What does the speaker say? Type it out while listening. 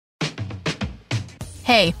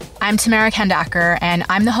Hey, I'm Tamara Kandaker, and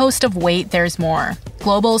I'm the host of Wait, There's More,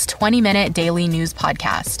 Global's 20-minute daily news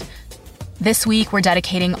podcast. This week, we're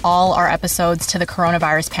dedicating all our episodes to the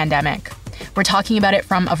coronavirus pandemic. We're talking about it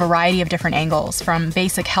from a variety of different angles, from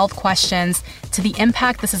basic health questions to the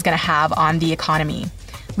impact this is going to have on the economy.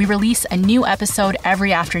 We release a new episode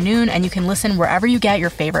every afternoon, and you can listen wherever you get your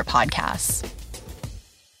favorite podcasts.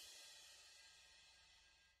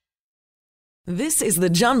 This is the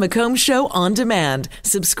John McComb Show on demand.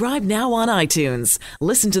 Subscribe now on iTunes.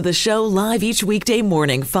 Listen to the show live each weekday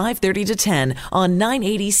morning, 5:30 to 10 on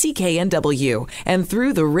 980 CKNW and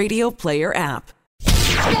through the Radio Player app.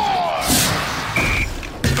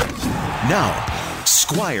 Now,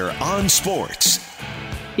 Squire on Sports.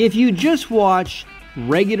 If you just watch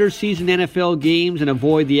regular season NFL games and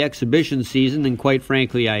avoid the exhibition season, and quite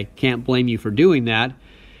frankly, I can't blame you for doing that,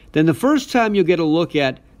 then the first time you'll get a look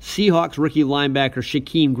at Seahawks rookie linebacker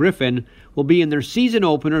Shaquem Griffin will be in their season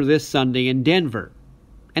opener this Sunday in Denver.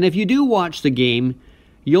 And if you do watch the game,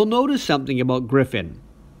 you'll notice something about Griffin.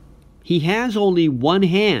 He has only one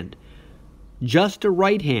hand, just a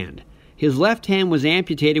right hand. His left hand was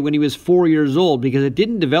amputated when he was 4 years old because it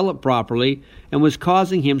didn't develop properly and was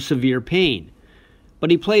causing him severe pain. But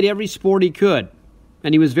he played every sport he could,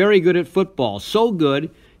 and he was very good at football. So good,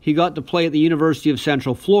 he got to play at the University of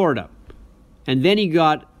Central Florida. And then he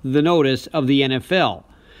got the notice of the NFL.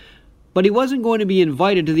 But he wasn't going to be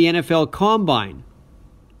invited to the NFL Combine.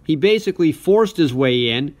 He basically forced his way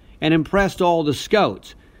in and impressed all the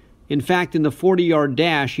scouts. In fact, in the 40-yard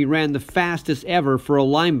dash, he ran the fastest ever for a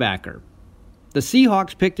linebacker. The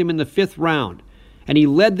Seahawks picked him in the 5th round, and he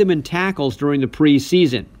led them in tackles during the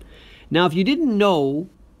preseason. Now, if you didn't know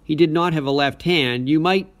he did not have a left hand, you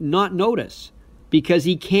might not notice, because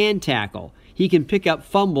he can tackle. He can pick up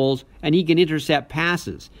fumbles, and he can intercept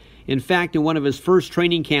passes. In fact, in one of his first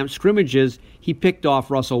training camp scrimmages, he picked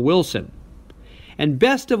off Russell Wilson. And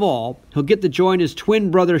best of all, he'll get to join his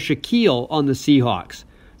twin brother Shaquille on the Seahawks.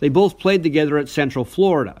 They both played together at Central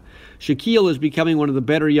Florida. Shaquille is becoming one of the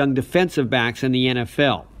better young defensive backs in the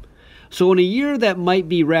NFL. So in a year that might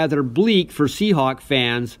be rather bleak for Seahawk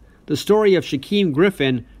fans, the story of Shaquem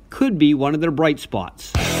Griffin could be one of their bright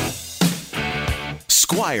spots.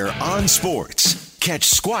 Squire on Sports. Catch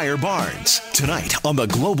Squire Barnes tonight on the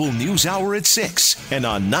Global News Hour at 6 and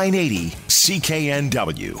on 980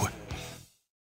 CKNW.